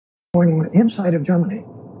going on inside of Germany.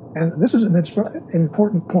 And this is an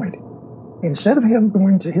important point. Instead of him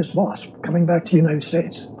going to his boss, coming back to the United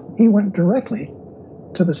States, he went directly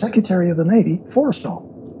to the Secretary of the Navy,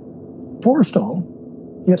 Forrestal.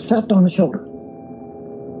 Forrestal gets tapped on the shoulder.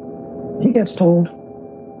 He gets told,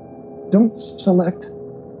 don't select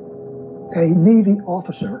a Navy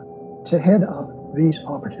officer to head up these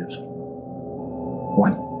operatives.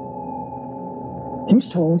 What? He's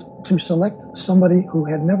told to select somebody who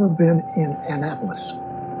had never been in Annapolis.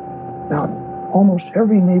 Now, almost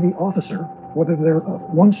every Navy officer, whether they're a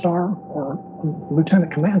one-star or a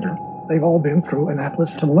lieutenant commander, they've all been through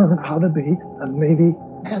Annapolis to learn how to be a Navy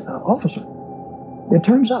officer. It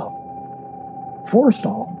turns out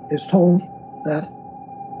Forrestal is told that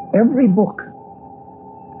every book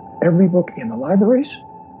in the libraries,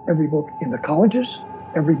 every book in the colleges,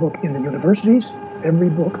 every book in the universities,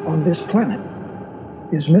 every book on this planet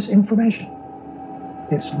is misinformation.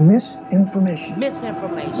 It's misinformation.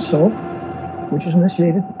 Misinformation. So, which is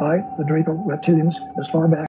initiated by the Draco reptilians as far back